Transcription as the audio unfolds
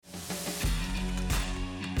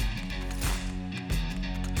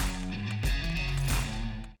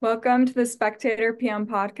Welcome to the Spectator PM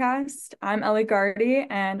podcast. I'm Ellie Gardy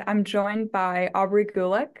and I'm joined by Aubrey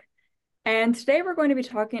Gulick. And today we're going to be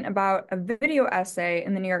talking about a video essay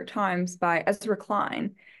in the New York Times by Ezra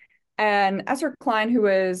Klein. And Ezra Klein, who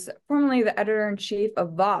was formerly the editor-in-chief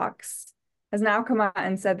of Vox, has now come out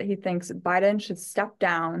and said that he thinks Biden should step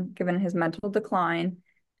down given his mental decline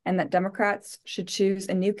and that Democrats should choose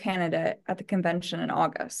a new candidate at the convention in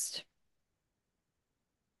August.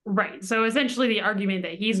 Right. So essentially, the argument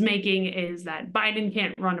that he's making is that Biden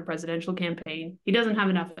can't run a presidential campaign. He doesn't have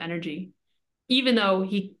enough energy, even though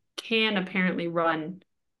he can apparently run,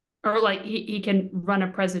 or like he can run a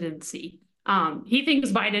presidency. He thinks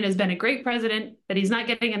Biden has been a great president, that he's not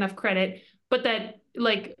getting enough credit, but that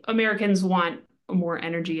like Americans want more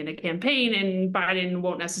energy in a campaign, and Biden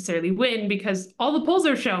won't necessarily win because all the polls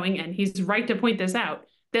are showing, and he's right to point this out,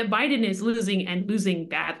 that Biden is losing and losing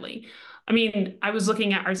badly. I mean, I was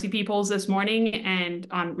looking at RCP polls this morning and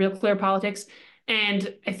on Real Clear Politics,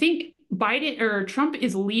 and I think Biden or Trump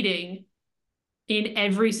is leading in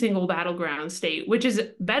every single battleground state, which is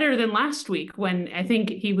better than last week when I think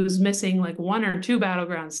he was missing like one or two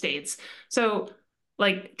battleground states. So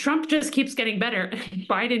like Trump just keeps getting better.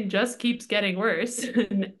 Biden just keeps getting worse.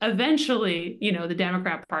 And eventually, the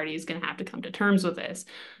Democrat Party is going to have to come to terms with this.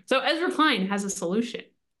 So Ezra Klein has a solution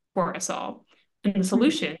for us all. And the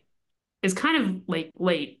solution is kind of like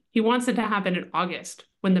late. He wants it to happen in August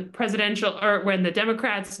when the presidential or when the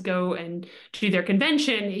Democrats go and do their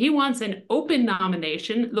convention. He wants an open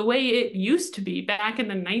nomination the way it used to be back in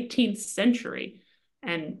the 19th century.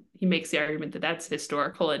 And he makes the argument that that's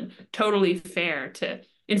historical and totally fair to,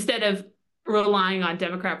 instead of relying on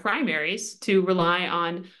Democrat primaries, to rely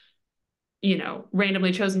on,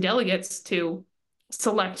 randomly chosen delegates to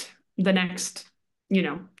select the next,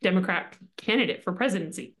 Democrat candidate for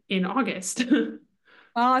presidency in August. Well,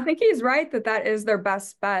 I think he's right that that is their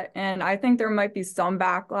best bet. And I think there might be some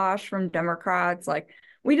backlash from Democrats. Like,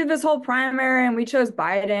 we did this whole primary and we chose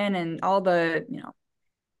Biden, and all the,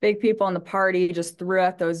 big people in the party just threw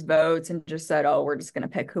out those votes and just said, oh, we're just going to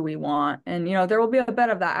pick who we want. And, there will be a bit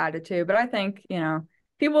of that attitude. But I think,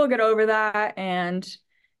 people will get over that. And,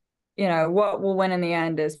 what will win in the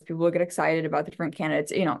end is people will get excited about the different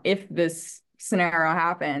candidates, if this scenario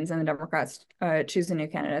happens and the Democrats choose a new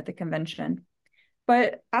candidate at the convention.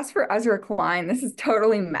 But as for Ezra Klein, this is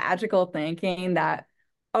totally magical thinking that,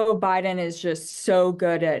 oh, Biden is just so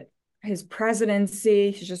good at his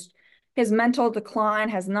presidency. His mental decline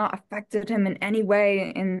has not affected him in any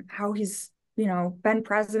way in how he's, been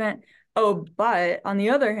president. Oh, but on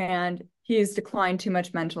the other hand, he's declined too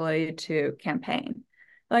much mentally to campaign.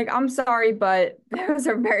 Like, I'm sorry, but those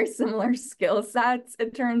are very similar skill sets,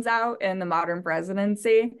 it turns out, in the modern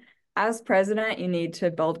presidency. As president, you need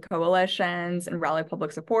to build coalitions and rally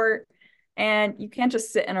public support. And you can't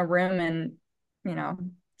just sit in a room and,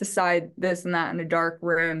 decide this and that in a dark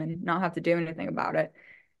room and not have to do anything about it.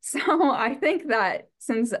 So I think that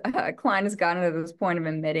since Klein has gotten to this point of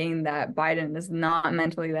admitting that Biden is not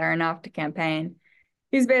mentally there enough to campaign,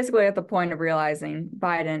 he's basically at the point of realizing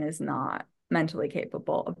Biden is not mentally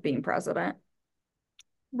capable of being president.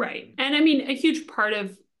 Right. And I mean, a huge part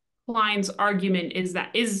of Klein's argument is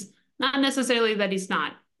not necessarily that he's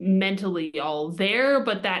not mentally all there,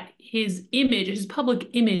 but that his image, his public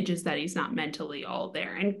image is that he's not mentally all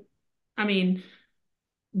there. And I mean,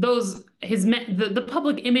 the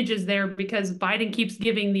public image is there because Biden keeps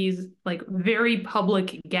giving these like very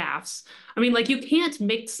public gaffes. I mean, like you can't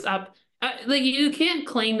mix up like you can't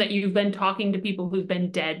claim that you've been talking to people who've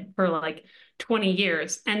been dead for like 20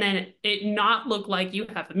 years and then it not look like you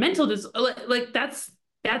have a mental like that's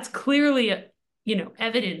clearly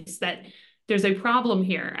evidence that there's a problem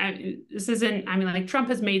here. This isn't, I mean, like Trump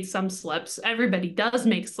has made some slips. Everybody does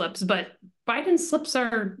make slips, but Biden's slips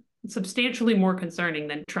are substantially more concerning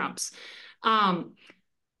than Trump's. And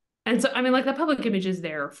so, I mean, like the public image is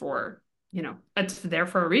there for, it's there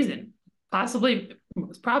for a reason, possibly,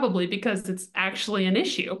 most probably because it's actually an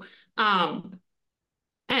issue. And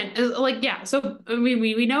like, yeah, so I mean,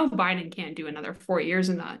 we know Biden can't do another 4 years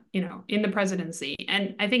in the presidency.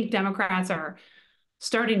 And I think Democrats are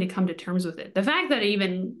starting to come to terms with it. The fact that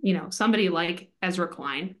even, somebody like Ezra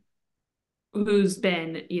Klein, who's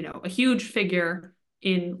been, a huge figure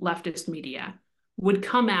in leftist media, would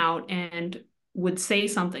come out and would say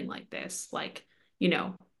something like this, like,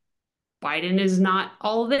 Biden is not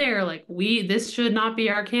all there. Like this should not be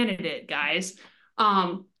our candidate, guys.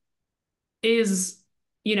 Is,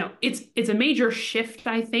 it's a major shift,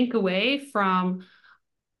 I think, away from,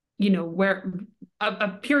 where a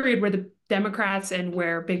period where the Democrats and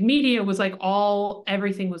where big media was like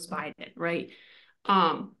everything was Biden, right?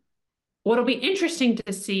 what'll be interesting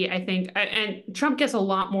to see, I think, and Trump gets a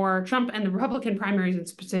lot more, Trump and the Republican primaries in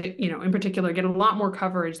specific, in particular, get a lot more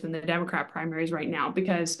coverage than the Democrat primaries right now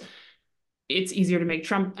because it's easier to make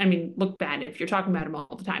Trump, I mean, look bad if you're talking about him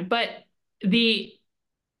all the time. But the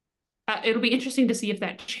it'll be interesting to see if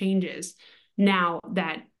that changes now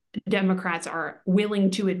that Democrats are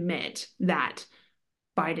willing to admit that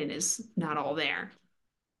Biden is not all there.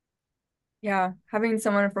 Yeah, having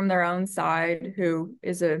someone from their own side who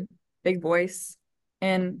is a big voice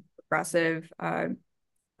in progressive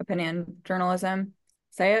opinion journalism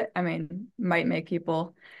say it, I mean, might make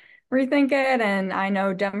people rethink it. And I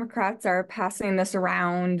know Democrats are passing this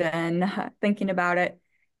around and thinking about it.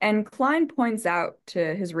 And Klein points out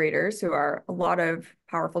to his readers, who are a lot of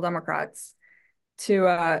powerful Democrats,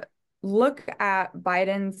 to look at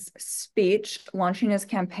Biden's speech launching his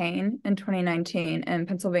campaign in 2019 in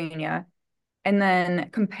Pennsylvania, and then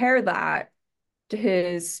compare that to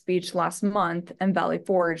his speech last month in Valley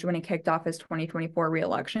Forge when he kicked off his 2024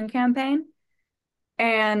 reelection campaign.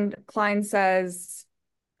 And Klein says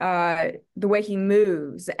the way he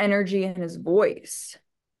moves, the energy in his voice,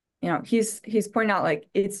 he's pointing out like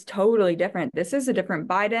it's totally different. This is a different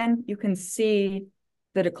Biden. You can see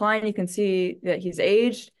the decline. You can see that he's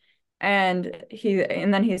aged. And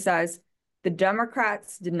then he says, the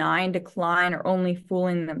Democrats denying decline are only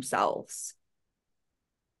fooling themselves.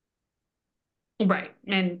 Right.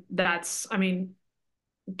 And that's, I mean,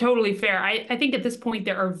 totally fair. I think at this point,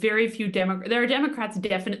 there are very few there are Democrats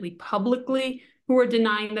definitely publicly who are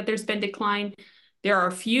denying that there's been decline. There are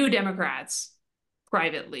a few Democrats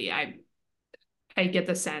privately, I get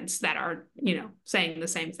the sense, that are, saying the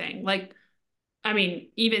same thing. Like, I mean,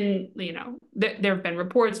 even, there have been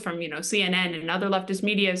reports from, CNN and other leftist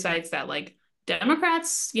media sites that like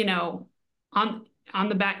Democrats, on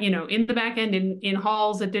the back, in the back end, in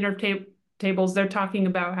halls at dinner tables, they're talking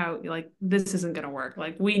about how like this isn't going to work.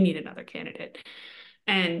 Like we need another candidate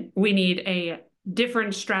and we need a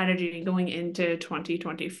different strategy going into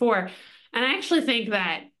 2024. And I actually think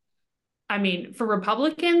that, I mean, for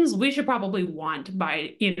Republicans, we should probably want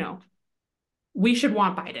we should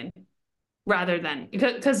want Biden rather than,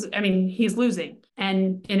 because I mean, he's losing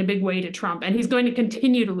and in a big way to Trump, and he's going to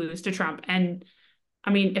continue to lose to Trump. And I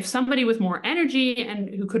mean, if somebody with more energy and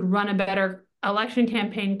who could run a better election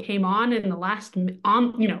campaign came on in the last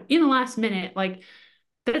minute, like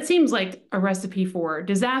that seems like a recipe for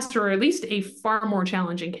disaster, or at least a far more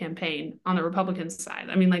challenging campaign on the Republican side.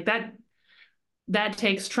 I mean, like that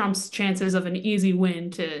takes Trump's chances of an easy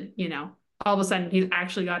win to, all of a sudden he's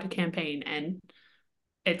actually got to campaign, and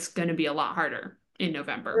it's going to be a lot harder in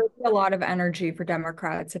November. There's a lot of energy for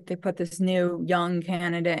Democrats if they put this new young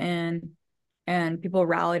candidate in and people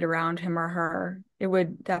rallied around him or her. It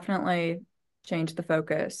would definitely change the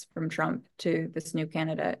focus from Trump to this new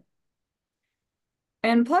candidate.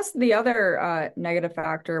 And plus, the other negative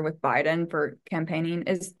factor with Biden for campaigning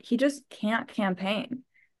is he just can't campaign.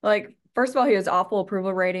 Like, first of all, he has awful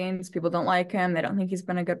approval ratings. People don't like him. They don't think he's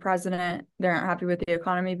been a good president. They're not happy with the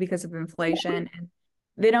economy because of inflation. And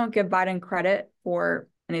they don't give Biden credit for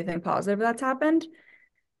anything positive that's happened.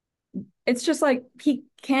 It's just like he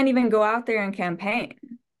can't even go out there and campaign.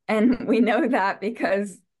 And we know that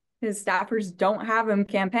because his staffers don't have him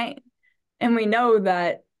campaign. And we know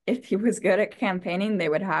that if he was good at campaigning, they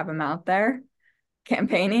would have him out there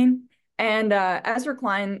campaigning. And Ezra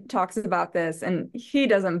Klein talks about this, and he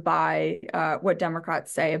doesn't buy what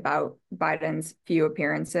Democrats say about Biden's few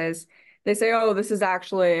appearances. They say, oh, this is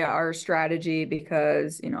actually our strategy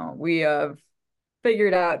because, we have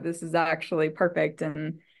figured out this is actually perfect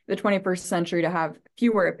in the 21st century to have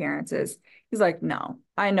fewer appearances. He's like, no,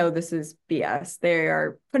 I know this is BS. They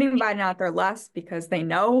are putting Biden out there less because they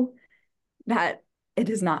know that it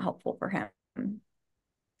is not helpful for him.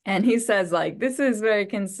 And he says, like, this is very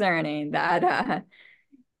concerning that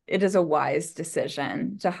it is a wise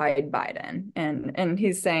decision to hide Biden. And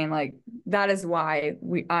he's saying, like, that is why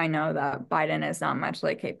I know that Biden is not much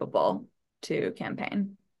like capable to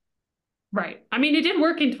campaign. Right. I mean, it did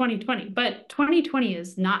work in 2020, but 2020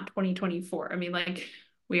 is not 2024. I mean, like,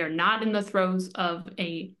 we are not in the throes of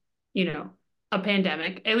a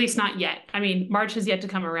pandemic, at least not yet. I mean, March has yet to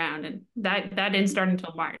come around, and that didn't start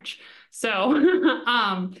until March. So,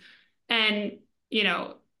 and,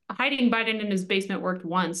 hiding Biden in his basement worked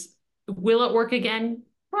once. Will it work again?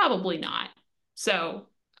 Probably not. So,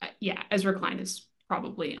 yeah, Ezra Klein is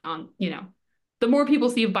probably on, the more people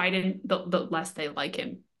see of Biden, the less they like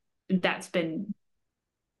him. That's been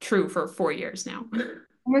true for 4 years now.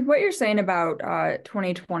 With what you're saying about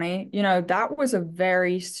 2020, that was a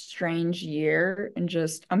very strange year in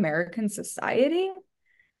just American society.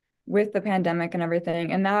 with the pandemic and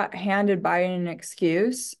everything. And that handed Biden an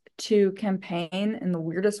excuse to campaign in the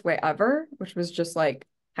weirdest way ever, which was just like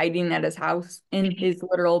hiding at his house in his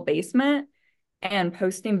literal basement and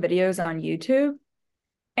posting videos on YouTube.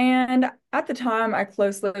 And at the time, I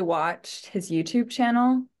closely watched his YouTube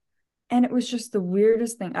channel, and it was just the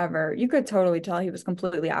weirdest thing ever. You could totally tell he was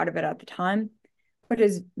completely out of it at the time, but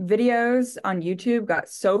his videos on YouTube got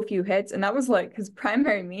so few hits, and that was like his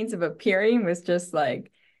primary means of appearing was just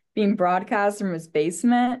like being broadcast from his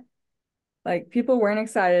basement. Like people weren't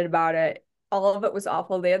excited about it. All of it was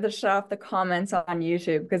awful. They had to shut off the comments on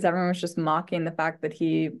YouTube because everyone was just mocking the fact that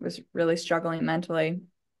he was really struggling mentally.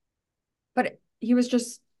 But he was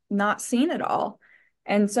just not seen at all.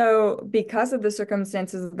 And so, because of the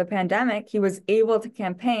circumstances of the pandemic, he was able to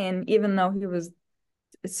campaign, even though he was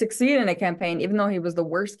succeed in a campaign, even though he was the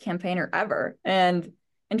worst campaigner ever. And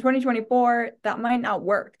in 2024, that might not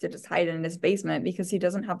work to just hide in his basement because he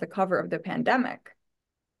doesn't have the cover of the pandemic.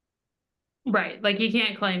 Right. Like he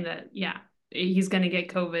can't claim that, yeah, he's going to get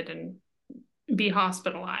COVID and be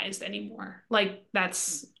hospitalized anymore. Like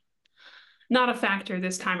that's not a factor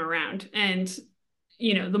this time around. And,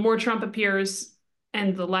 you know, the more Trump appears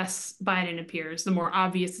and the less Biden appears, the more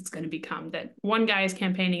obvious it's going to become that one guy is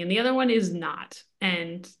campaigning and the other one is not.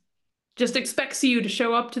 And just expects you to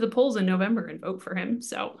show up to the polls in November and vote for him.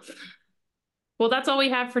 So, well, that's all we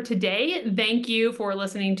have for today. Thank you for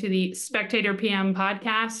listening to the Spectator PM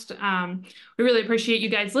podcast. We really appreciate you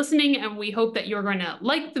guys listening, and we hope that you're going to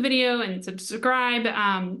like the video and subscribe.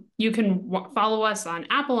 You can follow us on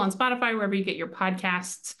Apple, on Spotify, wherever you get your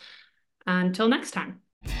podcasts. Until next time.